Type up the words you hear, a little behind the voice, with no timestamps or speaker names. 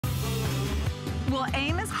Well,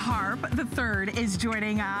 Amos Harp III is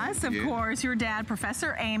joining us. Of course, your dad,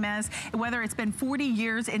 Professor Amos, whether it's been 40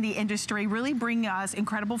 years in the industry, really bringing us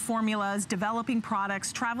incredible formulas, developing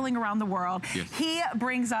products, traveling around the world. He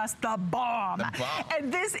brings us the BOM. The BOM.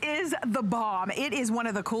 And this is the BOM. It is one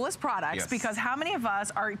of the coolest products because how many of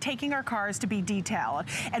us are taking our cars to be detailed?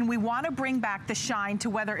 And we want to bring back the shine to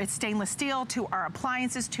whether it's stainless steel, to our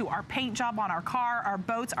appliances, to our paint job on our car, our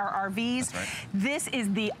boats, our RVs. This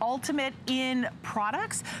is the ultimate in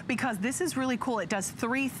products because this is really cool. It does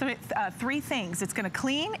three things. It's going to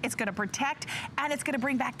clean, it's going to protect, and it's going to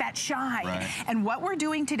bring back that shine. And what we're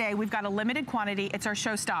doing today, we've got a limited quantity. It's our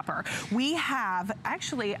showstopper. We have,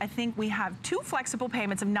 actually, I think we have 2 flexible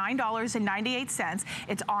payments of $9.98.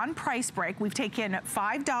 It's on price break. We've taken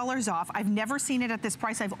 $5 off. I've never seen it at this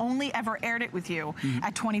price. I've only ever aired it with you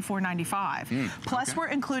at $24.95. Plus, we're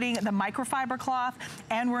including the microfiber cloth,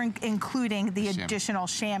 and we're including the additional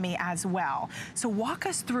chamois as well. So walk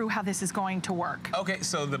us through how this is going to work. Okay,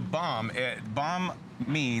 so the BOM, BOM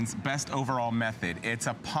means best overall method. It's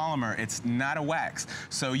a polymer, it's not a wax.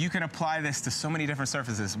 So you can apply this to so many different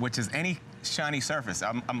surfaces, which is any shiny surface.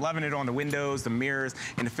 I'm loving it on the windows, the mirrors,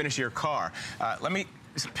 and the finish of your car.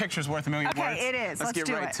 This picture's worth a million words. Okay, it is. Let's get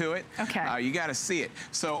right to it. Okay. You gotta see it.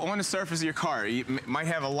 So on the surface of your car, you might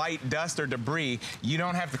have a light dust or debris. You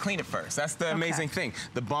don't have to clean it first. That's the amazing thing.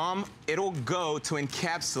 The BOM, it'll go to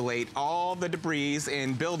encapsulate all the debris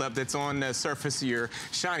and buildup that's on the surface of your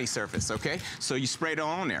shiny surface, okay? So you spray it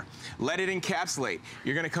all on there. Let it encapsulate.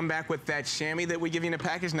 You're gonna come back with that chamois that we give you in the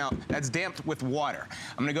package. Now, that's damped with water.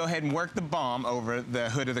 I'm gonna go ahead and work the BOM over the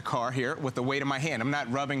hood of the car here with the weight of my hand. I'm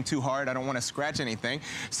not rubbing too hard. I don't wanna scratch anything.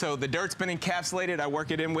 So the dirt's been encapsulated. I work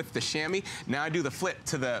it in with the chamois. Now I do the flip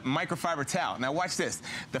to the microfiber towel. Now watch this.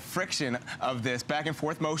 The friction of this back and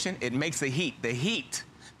forth motion, it makes the heat. The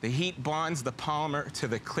heat bonds the polymer to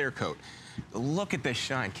the clear coat. Look at this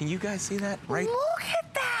shine. Can you guys see that? Right? Look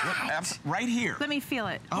at that! Look, right here. Let me feel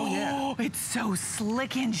it. Oh, yeah. It's so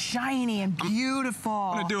slick and shiny and beautiful.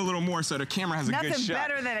 I'm gonna do a little more so the camera has a good shot. Nothing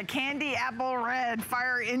better than a candy apple red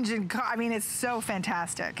fire engine car. I mean, it's so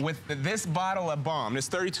fantastic. With this bottle of BOM, this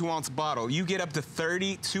 32-ounce bottle, you get up to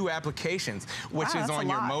 32 applications, which is on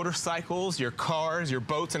your motorcycles, your cars, your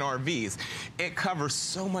boats, and RVs. It covers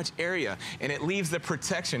so much area, and it leaves the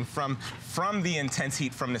protection from the intense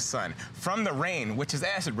heat from the sun, from the rain, which is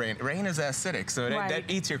acid rain. Rain is acidic, so that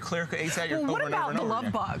eats your clear, eats out your coat what over and over about and the over love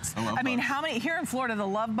again. bugs? I mean, how many, here in Florida, the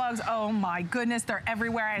love bugs, oh my goodness, they're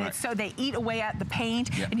everywhere, and it's so they eat away at the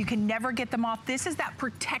paint, and you can never get them off. This is that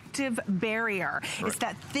protective barrier. It's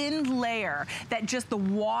that thin layer that just the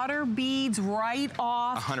water beads right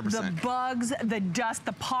off, 100%. the bugs, the dust,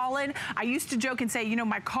 the pollen. I used to joke and say, you know,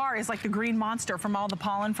 my car is like the green monster from all the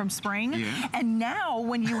pollen from spring. And now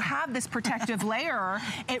when you have this protective layer,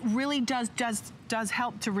 it really does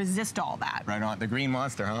help to resist all that. Right on. The green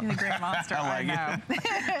monster, huh? The green monster, I know.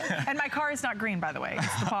 And my car is not green, by the way.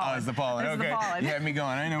 It's the pollen. Oh, it's the pollen. It's the pollen. You had me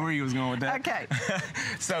going. I didn't know where you was going with that. Okay.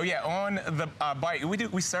 So yeah, on the bike,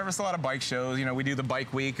 we service a lot of bike shows. You know, we do the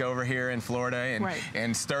Bike Week over here in Florida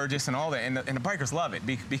and Sturgis and all that. And the bikers love it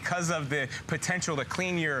because of the potential to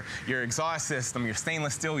clean your exhaust system, your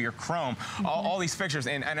stainless steel, your chrome, all these fixtures.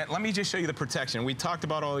 And let me just show you the protection. We talked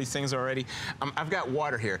about all these things already. I've got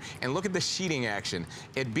water here, and look at the sheeting action.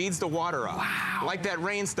 It beads the water up. Wow. Like that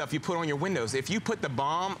rain stuff you put on your windows. If you put the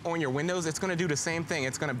BOM on your windows, it's gonna do the same thing.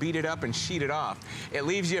 It's gonna beat it up and sheet it off. It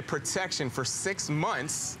leaves you protection for 6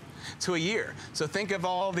 months to a year. So think of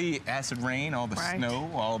all the acid rain, all the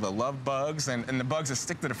snow, all the love bugs, and the bugs that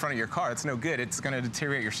stick to the front of your car. It's no good. It's going to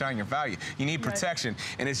deteriorate your shine, your value. You need protection.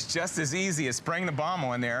 And it's just as easy as spraying the BOM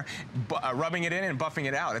on there, rubbing it in and buffing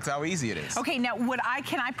it out. It's how easy it is. Okay, now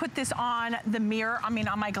can I put this on the mirror,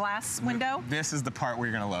 on my glass window? This is the part where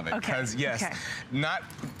you're going to love it. Because yes, not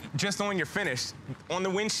just on your finish, on the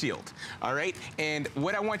windshield, all right? And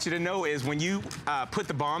what I want you to know is when you put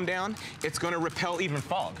the BOM down, it's going to repel even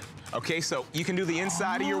fog. Okay, so you can do the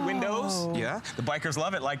inside of your windows. Yeah, the bikers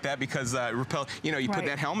love it like that because repel. You know, you put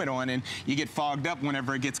that helmet on and you get fogged up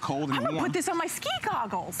whenever it gets cold and warm. I'm gonna put this on my ski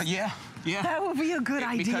goggles. Yeah. That would be a good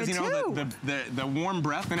idea because you know too. the warm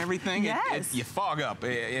breath and everything. You fog up.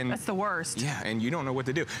 And that's the worst. Yeah, and you don't know what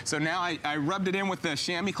to do. So now I rubbed it in with the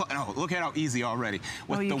chamois cloth. Oh, look at how easy already.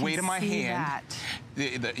 With the weight of my hand.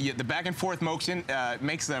 The back and forth motion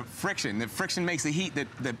makes the friction. The friction makes the heat.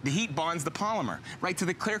 The heat bonds the polymer right to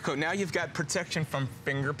the clear coat. Now you've got protection from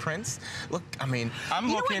fingerprints. Look, I mean,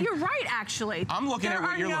 I'm looking. You know what? You're right, actually. I'm looking at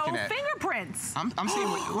what you're looking at. There are no fingerprints. I'm seeing.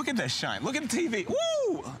 Look at that shine. Look at the TV.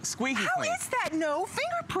 Woo! Squeaky How is that no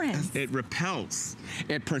fingerprints? It repels,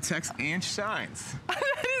 it protects and shines.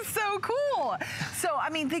 That is so cool. So, I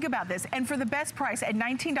mean, think about this. And for the best price at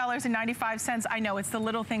 $19.95, I know it's the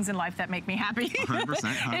little things in life that make me happy.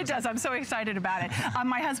 100%. It does. I'm so excited about it.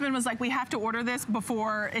 My husband was like, we have to order this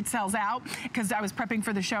before it sells out, because I was prepping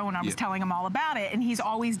for the show and I was telling him all about it. And he's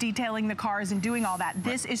always detailing the cars and doing all that.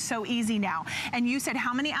 This is so easy now. And you said,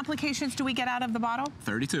 how many applications do we get out of the bottle?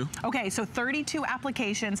 32. Okay, so 32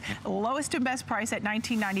 applications, lowest and best price at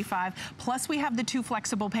 $19.95. Plus we have the 2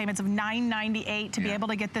 flexible payments of $9.98 to be able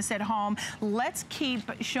to get this at home. Let's keep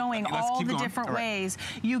showing all the different ways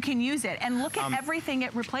you can use it. And look at everything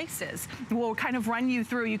it replaces. We'll kind of run you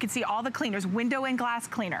through. You can see all the cleaners: window and glass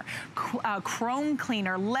cleaner, chrome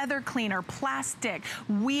cleaner, leather cleaner, plastic,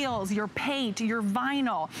 wheels, your paint, your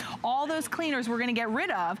vinyl. All those cleaners we're gonna get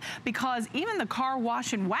rid of, because even the car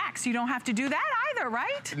wash and wax, you don't have to do that either,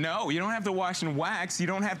 right? No, you don't have to wash and wax. You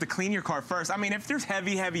don't have to clean your car first. I mean, if there's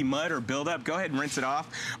heavy mud or buildup, go ahead and rinse it off.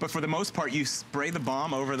 But for the most part, you spray the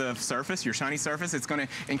balm over the surface, your shiny surface. It's going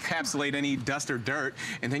to encapsulate any dust or dirt,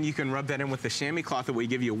 and then you can rub that in with the chamois cloth that we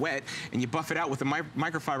give you wet, and you buff it out with the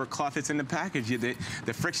microfiber cloth that's in the package.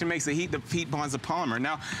 The friction makes the heat bonds the polymer.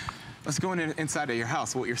 Now, let's go inside of your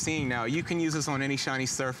house. What you're seeing now, you can use this on any shiny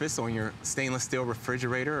surface, on your stainless steel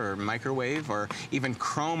refrigerator or microwave, or even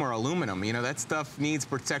chrome or aluminum. You know, that stuff needs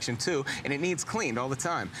protection too, and it needs cleaned all the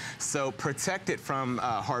time. So protect it from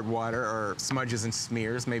hard water or smudges and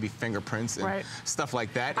smears, maybe fingerprints and stuff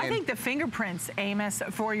like that. I think the fingerprints, Amos,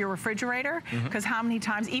 for your refrigerator, because how many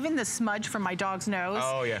times, even the smudge from my dog's nose,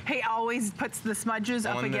 he always puts the smudges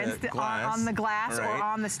up against on the glass or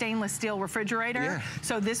on the stainless steel refrigerator.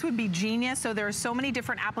 So this would be genius. So there are so many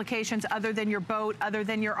different applications other than your boat, other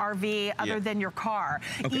than your RV, other than your car,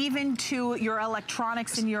 even to your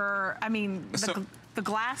electronics and your, I mean, the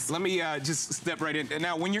glass. Let me just step right in.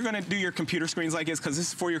 Now, when you're going to do your computer screens like this, because this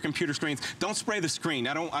is for your computer screens, don't spray the screen.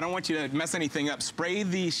 I don't want you to mess anything up. Spray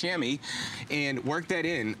the chamois and work that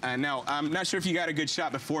in. Now, I'm not sure if you got a good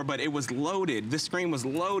shot before, but it was loaded. This screen was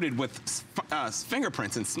loaded with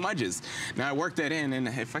fingerprints and smudges. Now, I worked that in, and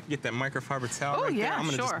if I can get that microfiber towel there, I'm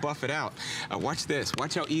going to just buff it out. Watch this.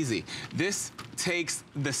 Watch how easy. This takes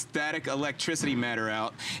the static electricity matter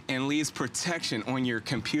out and leaves protection on your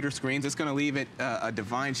computer screens. It's going to leave it a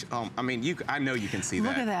divine, I mean, I know you can see that.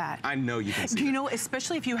 Look at that. I know you can see Do you know,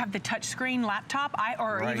 especially if you have the touch screen laptop,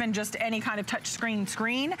 or even just any kind of touch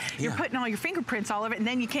screen, you're putting all your fingerprints all over it, and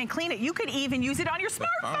then you can't clean it. You could even use it on your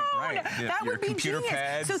smartphone. That would be genius.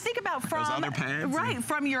 Pads, so think about from, other pads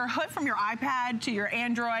from your hood, from your iPad to your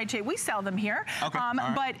Android, we sell them here.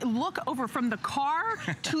 But look over from the car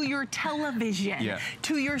to your television,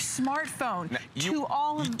 to your smartphone, to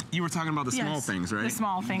all of... You were talking about the small things, right? The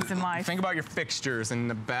small things in life. Think about your fixtures in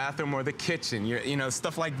the bathroom or the kitchen, you know,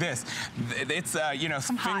 stuff like this. It's, you know,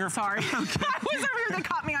 I'm hot, sorry. I was over here, they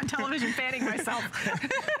caught me on television fanning myself.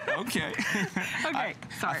 Okay. Okay,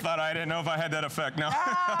 sorry. I thought I didn't know if I had that effect. No,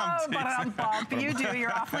 but you do.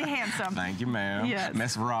 You're awfully handsome. Thank you, ma'am. Yes.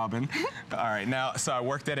 Miss Robin. All right, now, so I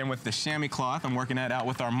worked that in with the chamois cloth. I'm working that out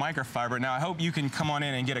with our microfiber. Now, I hope you can come on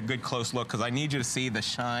in and get a good close look, because I need you to see the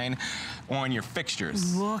shine on your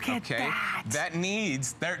fixtures. Look at that. That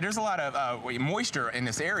needs, there's a lot of moisture in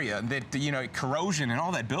this area that, you know, corrosion and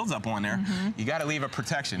all that builds up on there. You got to leave a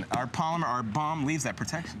protection. Our polymer, our balm leaves that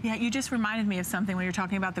protection. Yeah, you just reminded me of something when you're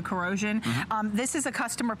talking about the corrosion. This is a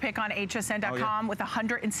customer pick on hsn.com with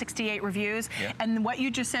 168 reviews. And what you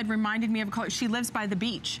just said reminded me of a color. She lives by the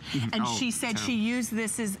beach, and she said she used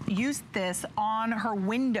this on her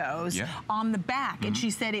windows on the back, and she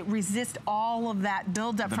said it resists all of that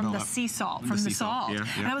buildup from the sea salt, from the salt.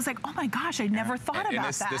 And I was like, oh my gosh, I never thought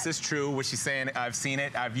about that. This is true, what she's saying. I've seen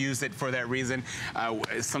it. I've used it for that reason.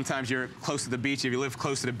 Sometimes you're close to the beach. If you live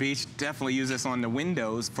close to the beach, definitely use this on the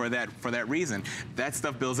windows for that reason. That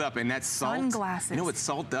stuff builds up, and that salt. Sunglasses. You know what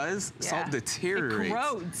salt does? Salt deteriorates. It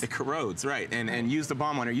corrodes. It corrodes, right? And use the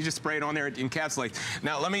balm on it. You just spray it on there. It encapsulates.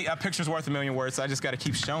 Now, let me. A picture's worth a million words. So I just got to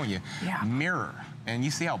keep showing you. Mirror. And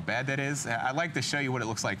you see how bad that is? I'd like to show you what it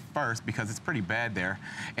looks like first, because it's pretty bad there.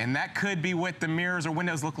 And that could be what the mirrors or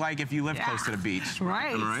windows look like if you live close to the beach.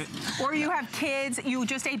 Right. Or you have kids, you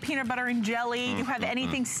just ate peanut butter and jelly, you have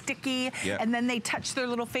anything sticky, and then they touch their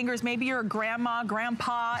little fingers. Maybe you're a grandma,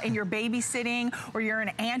 grandpa, and you're babysitting, or you're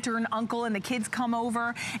an aunt or an uncle, and the kids come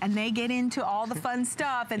over, and they get into all the fun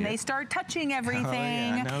stuff, and they start touching everything.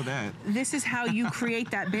 Oh, yeah, I know that. This is how you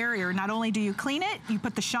create that barrier. Not only do you clean it, you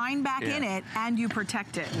put the shine back in it, and you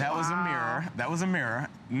protect it. That was a mirror. That was a mirror.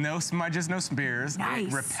 No smudges, no smears. Nice.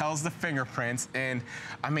 It repels the fingerprints. And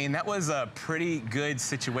I mean, that was a pretty good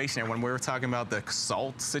situation. When we were talking about the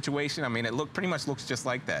salt situation, I mean, it pretty much looks just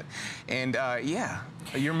like that. And yeah,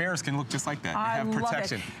 your mirrors can look just like that. I have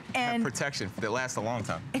protection. love it. And have protection that lasts a long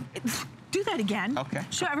time. Do that again. Okay.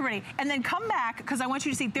 Show everybody. And then come back, because I want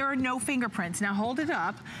you to see there are no fingerprints. Now hold it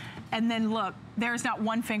up. And then look, there's not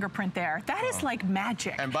one fingerprint there. That is like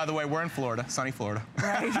magic. And by the way, we're in Florida, sunny Florida.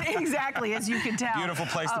 Right, exactly, as you can tell. Beautiful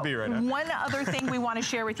place to be right now. One other thing we want to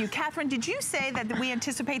share with you. Catherine, did you say that we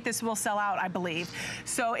anticipate this will sell out, I believe?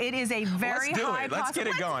 So it is a very high possibility. Let's get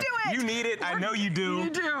it going. Let's do it. You need it. I know you do. You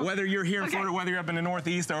do. Whether you're here in Florida, whether you're up in the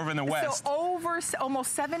Northeast or over in the West. So over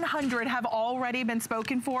almost 700 have already been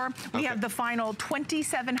spoken for. We have the final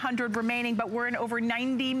 2,700 remaining, but we're in over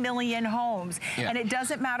 90 million homes. Yeah. And it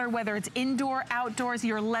doesn't matter whether it's indoor, outdoors,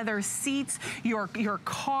 your leather seats, your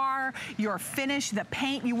car, your finish, the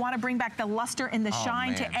paint. You want to bring back the luster and the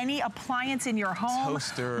shine to any appliance in your home.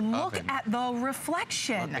 Toaster, Look oven. at the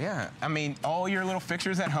reflection. Look, yeah, I mean, all your little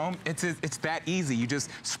fixtures at home, it's that easy. You just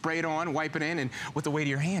spray it on, wipe it in, and with the weight of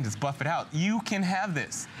your hand, just buff it out. You can have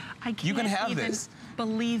this. I can't you can have even this.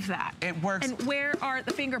 Believe that. It works. And where are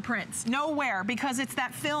the fingerprints? Nowhere, because it's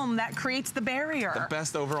that film that creates the barrier. The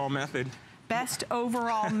best overall method. Best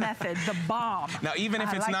overall method, the BOM. Now, even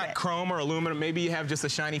if it's not chrome or aluminum, maybe you have just a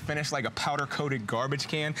shiny finish like a powder-coated garbage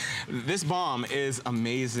can. This BOM is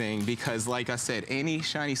amazing because, like I said, any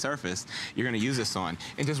shiny surface you're going to use this on.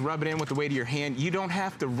 And just rub it in with the weight of your hand. You don't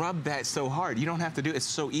have to rub that so hard. You don't have to do it. It's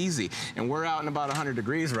so easy. And we're out in about 100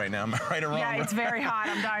 degrees right now. Am I right or wrong? Yeah, it's very hot.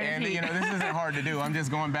 I'm dying of heat. And, you know, this isn't hard to do. I'm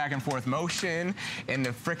just going back and forth motion, and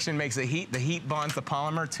the friction makes the heat. The heat bonds the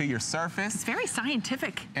polymer to your surface. It's very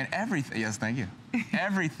scientific. And everything, yes, thank you.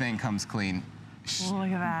 Everything comes clean. Look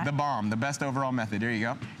at that. The BOM, the best overall method. There you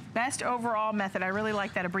go. Best overall method. I really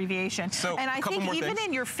like that abbreviation. So, and I think even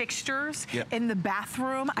in your fixtures, in the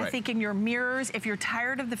bathroom, I think in your mirrors, if you're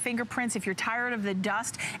tired of the fingerprints, if you're tired of the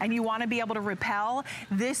dust, and you want to be able to repel,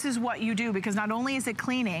 this is what you do, because not only is it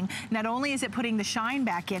cleaning, not only is it putting the shine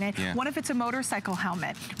back in it, what if it's a motorcycle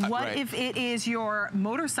helmet? What if it is your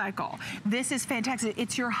motorcycle? This is fantastic.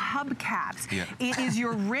 It's your hubcaps. It is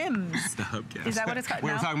your rims. The hubcaps. Is that what it's called?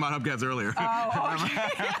 We were talking about hubcaps earlier. Oh, okay.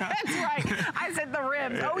 That's right. I said the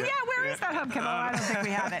rims. Oh, yeah, where is that hubcap? Oh, I don't think we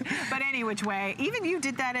have it. But any which way, even you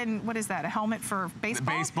did that in, what is that, a helmet for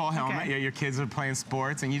baseball? Baseball helmet, yeah, your kids are playing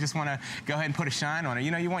sports, and you just want to go ahead and put a shine on it. You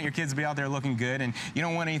know, you want your kids to be out there looking good, and you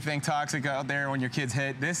don't want anything toxic out there on your kids'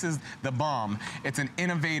 head. This is the BOM. It's an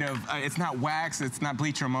innovative, it's not wax, it's not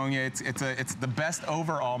bleach or ammonia, it's the best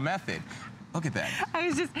overall method. Look at that. I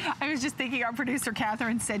was just thinking, our producer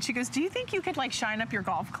Catherine said, she goes, do you think you could like shine up your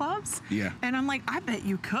golf clubs? Yeah. And I'm like, I bet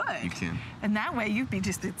you could. You can. And that way you'd be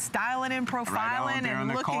just styling and profiling and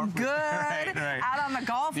looking good out on the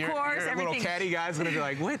golf course. Your little caddy guy's gonna be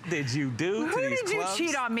like, what did you do to these clubs? Who did you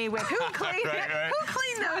cheat on me with? Who cleaned Who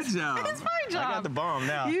cleaned those? It's my job. I got the BOM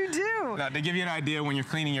now. You do. Now, to give you an idea, when you're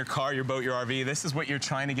cleaning your car, your boat, your RV, this is what you're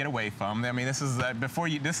trying to get away from. I mean, this is before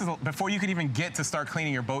you could even get to start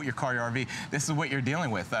cleaning your boat, your car, your RV. This is what you're dealing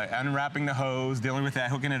with. Unwrapping the hose, dealing with that,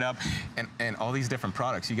 hooking it up, and all these different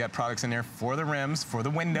products. You got products in there for the rims, for the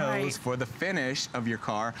windows, for the finish of your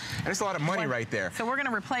car. And it's a lot of money right there. So we're going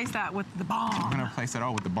to replace that with the BOM. We're going to replace that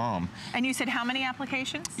all with the BOM. And you said how many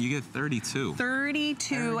applications? You get 32.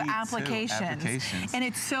 32 applications. And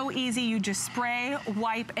it's so easy. You just spray,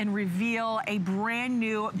 wipe, and reveal a brand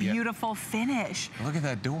new, beautiful finish. Look at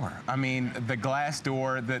that door. I mean, the glass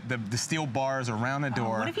door, the steel bars around the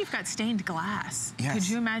door. What if you've got stained glass? Yes. Could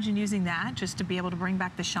you imagine using that just to be able to bring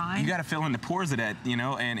back the shine? You got to fill in the pores of that, you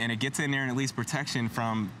know, and it gets in there and at least protection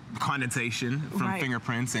from condensation, from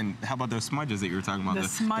fingerprints, and how about those smudges that you were talking about? The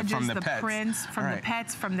smudges, from the pets. Prints, from the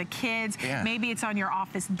pets, from the kids. Maybe it's on your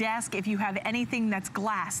office desk. If you have anything that's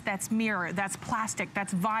glass, that's mirror, that's plastic,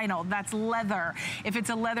 that's vinyl, that's leather. If it's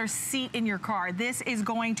a leather seat in your car, this is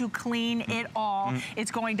going to clean it all.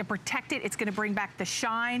 It's going to protect it. It's going to bring back the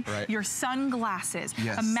shine. Your sunglasses.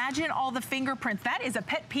 Imagine all the fingerprints. That is a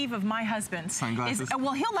pet peeve of my husband's. Sunglasses?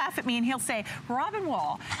 Well, he'll laugh at me and he'll say, Robin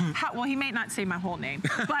Wall, well, he may not say my whole name,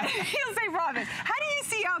 but he'll say, Robin, how do you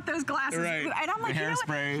see out those glasses? And I'm like, you know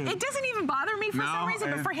what? It doesn't even bother me for some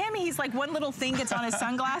reason, but for him, he's like, one little thing gets on his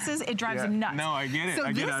sunglasses, it drives him nuts. No, I get it. So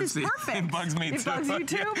I get this is perfect. It bugs me too. It bugs you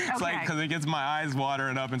too? It's like, because it gets my eyes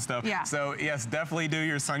watering up and stuff. So yes, definitely do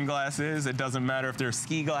your sunglasses. It doesn't matter if they're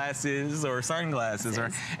ski glasses or sunglasses or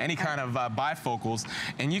any kind of bifocals,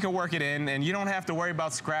 and you can work it in, and you don't have to worry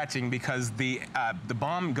about scratching because the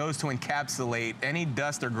BOM goes to encapsulate any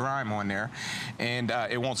dust or grime on there, and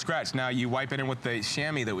it won't scratch. Now you wipe it in with the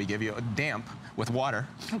chamois that we give you, damp, with water,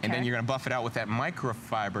 Okay. and then you're gonna buff it out with that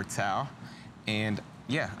microfiber towel, and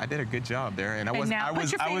yeah, I did a good job there, and I was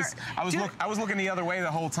looking the other way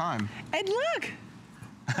the whole time. And look.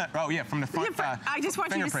 Oh yeah, from the front. I just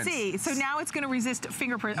want you to see. So now it's going to resist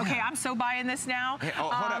fingerprints. Okay, I'm so buying this now. Hey, oh,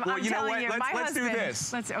 hold up. Well, you know what? Let's do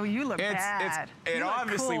this. Oh, you look bad. It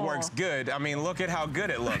obviously works good. I mean, look at how good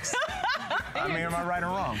it looks. I mean, am I right or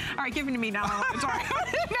wrong? All right, give them to me now. I want to try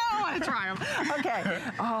them. Now I want to try them. Okay.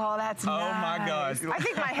 Oh, that's nice. Oh my gosh. I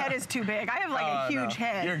think my head is too big. I have like a huge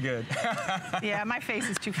head. You're good. Yeah, my face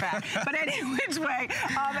is too fat. But any which way,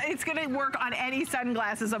 it's going to work on any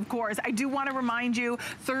sunglasses, of course. I do want to remind you,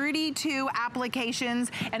 32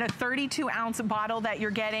 applications and a 32-ounce bottle that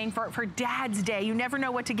you're getting for Dad's Day. You never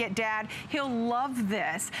know what to get Dad. He'll love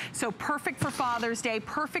this. So perfect for Father's Day,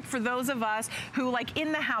 perfect for those of us who, like,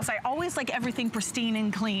 in the house, I always like everything pristine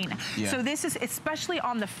and clean. Yeah. So this is, especially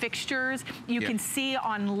on the fixtures, you can see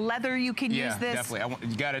on leather you can use this. Yeah, definitely.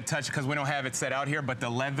 You got to touch, because we don't have it set out here, but the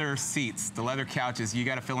leather seats, the leather couches, you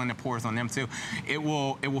got to fill in the pores on them too. It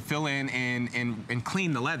will fill in and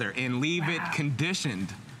clean the leather and leave it conditioned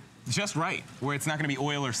just right, where it's not going to be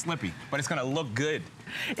oil or slippy, but it's going to look good.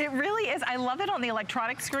 It really is. I love it on the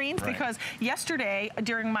electronic screens because yesterday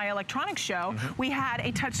during my electronics show, we had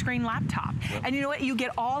a touchscreen laptop. And you know what? You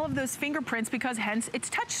get all of those fingerprints because hence it's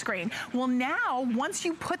touchscreen. Well, now, once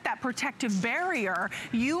you put that protective barrier,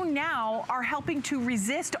 you now are helping to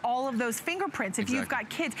resist all of those fingerprints. If you've got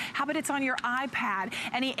kids, how about it's on your iPad,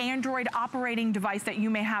 any Android operating device that you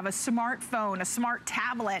may have, a smartphone, a smart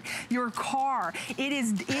tablet, your car. It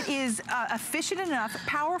is efficient enough,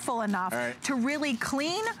 powerful enough to really clean,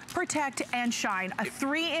 protect, and shine. A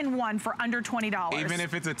 3-in-1 for under $20. Even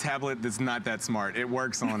if it's a tablet that's not that smart, it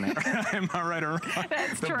works on there. Am I right or wrong?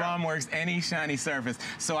 That's true. The BOM works any shiny surface.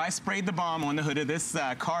 So I sprayed the BOM on the hood of this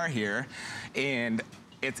car here, and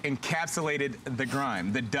it's encapsulated the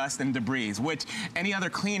grime, the dust and debris, which any other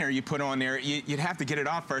cleaner you put on there, you'd have to get it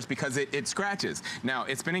off first because it scratches. Now,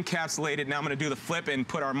 it's been encapsulated. Now I'm going to do the flip and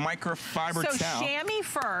put our microfiber towel. So chamois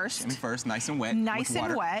first. Chamois first, nice and wet. Nice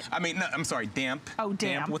and wet. I mean, no, I'm sorry, damp. Oh,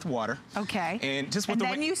 damp. Damp with water. Okay. And just with the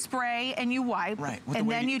then you spray and you wipe. Right. And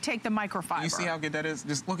then you take the microfiber. You see how good that is?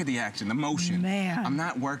 Just look at the action, the motion. Man. I'm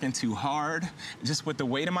not working too hard. Just with the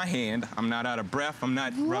weight of my hand, I'm not out of breath. I'm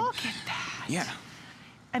not Look at that. Yeah.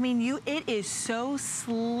 I mean, it is so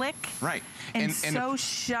slick. Right. And so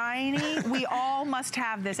shiny. We all must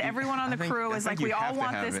have this. Everyone on the crew is like, we all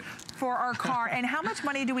want this for our car. And how much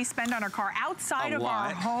money do we spend on our car? Outside of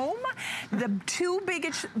our home, the two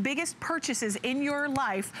biggest purchases in your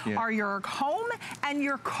life are your home and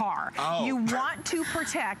your car. Oh. You want to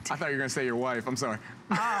protect. I thought you were going to say your wife. I'm sorry.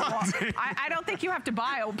 Well, I don't think you have to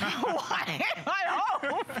buy a wife. I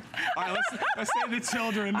hope. All right, let's save the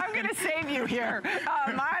children. I'm going to save you here.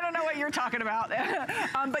 I don't know what you're talking about.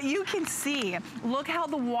 But you can see, look how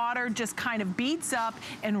the water just kind of beats up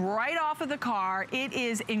and right off of the car. It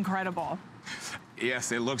is incredible.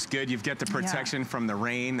 Yes, it looks good. You've got the protection from the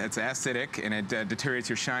rain. It's acidic, and it deteriorates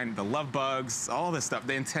your shine. The love bugs, all this stuff.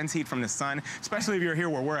 The intense heat from the sun, especially if you're here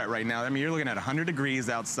where we're at right now. I mean, you're looking at 100 degrees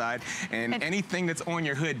outside, and anything that's on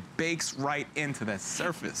your hood bakes right into that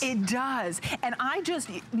surface. It does. And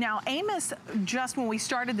now Amos, just when we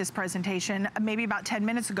started this presentation, maybe about 10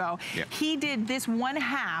 minutes ago, he did this one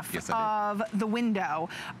half of the window,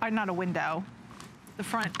 or not a window, the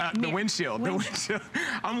front the windshield. The windshield.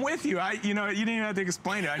 I'm with you. You know, you didn't even have to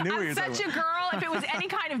explain it. I knew what you were talking about. I'm such a girl. If it was any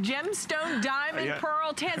kind of gemstone, diamond,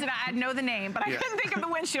 pearl, tanzanite, I'd know the name. But I couldn't think of the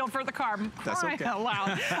windshield for the car. That's okay. Out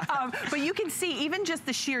loud. But you can see even just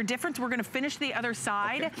the sheer difference. We're going to finish the other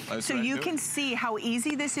side. So you can see how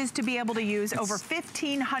easy this is to be able to use. Over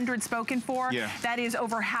 1,500 spoken for. That is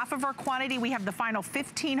over half of our quantity. We have the final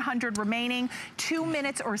 1,500 remaining. 2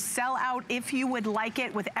 minutes or sell out if you would like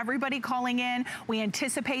it, with everybody calling in. We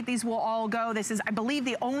anticipate these will all go. This is, I believe,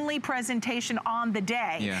 the only presentation on the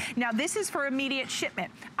day. Now, this is for immediate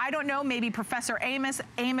shipment. I don't know, maybe Professor Amos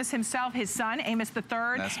himself, his son, Amos the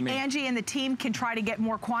Third, Angie and the team can try to get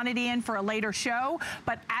more quantity in for a later show.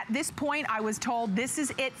 But at this point, I was told this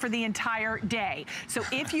is it for the entire day. So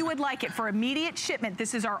if you would like it for immediate shipment,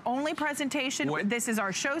 this is our only presentation. This is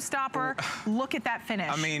our showstopper. Look at that finish.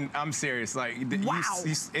 I mean, I'm serious. Like, it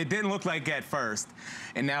didn't look like at first,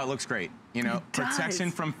 and now it looks great. You know, protection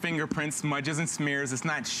from fingerprints, smudges, and smears. It's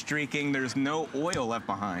not streaking. There's no oil left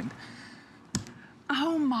behind.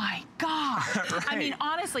 Oh my gosh. Right. I mean,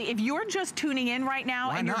 honestly, if you're just tuning in right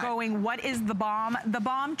now and you're going, what is the bomb? The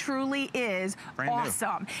bomb truly is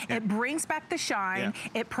awesome. Yeah. It brings back the shine,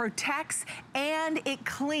 it protects, and it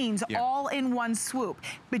cleans all in one swoop.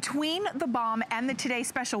 Between the bomb and the Today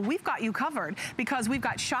Special, we've got you covered because we've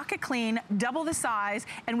got Shock It Clean, double the size,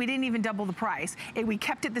 and we didn't even double the price. We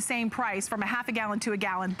kept it the same price from a half a gallon to a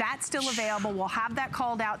gallon. That's still available. We'll have that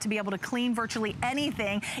called out to be able to clean virtually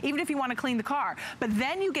anything, even if you want to clean the car. But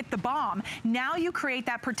then you get the bomb. Now you create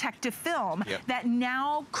that protective film that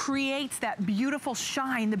now creates that beautiful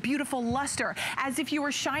shine, the beautiful luster, as if you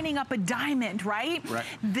were shining up a diamond, right?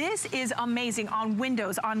 This is amazing on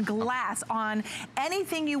windows, on glass, on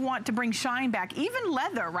anything you want to bring shine back, even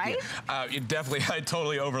leather, right? You definitely, I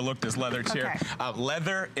totally overlooked this leather chair.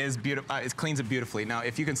 Leather is beautiful, it cleans it beautifully. Now,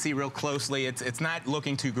 if you can see real closely, it's not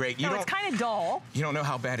looking too great. No, it's kind of dull. You don't know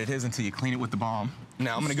how bad it is until you clean it with the bomb.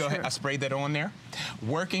 Now, I'm gonna go ahead, I sprayed that on there.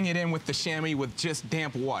 Working it in with the chamois with just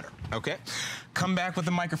damp water, okay? Come back with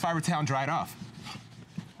the microfiber towel and dry it off.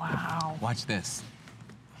 Wow. Watch this.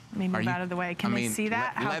 Let me move out of the way. Can they see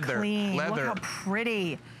that? How clean. Look how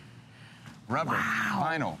pretty. Rubber,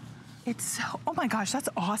 vinyl. It's so, oh my gosh, that's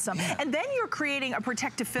awesome. And then you're creating a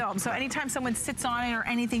protective film. So anytime someone sits on it or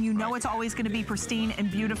anything, you know it's always gonna be pristine and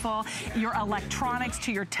beautiful. Your electronics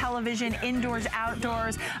to your television, indoors,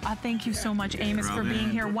 outdoors. Thank you so much, Amos, for being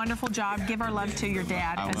here. Wonderful job. Give our love to your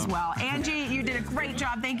dad as well. Angie, you did a great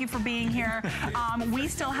job. Thank you for being here. We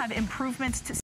still have improvements to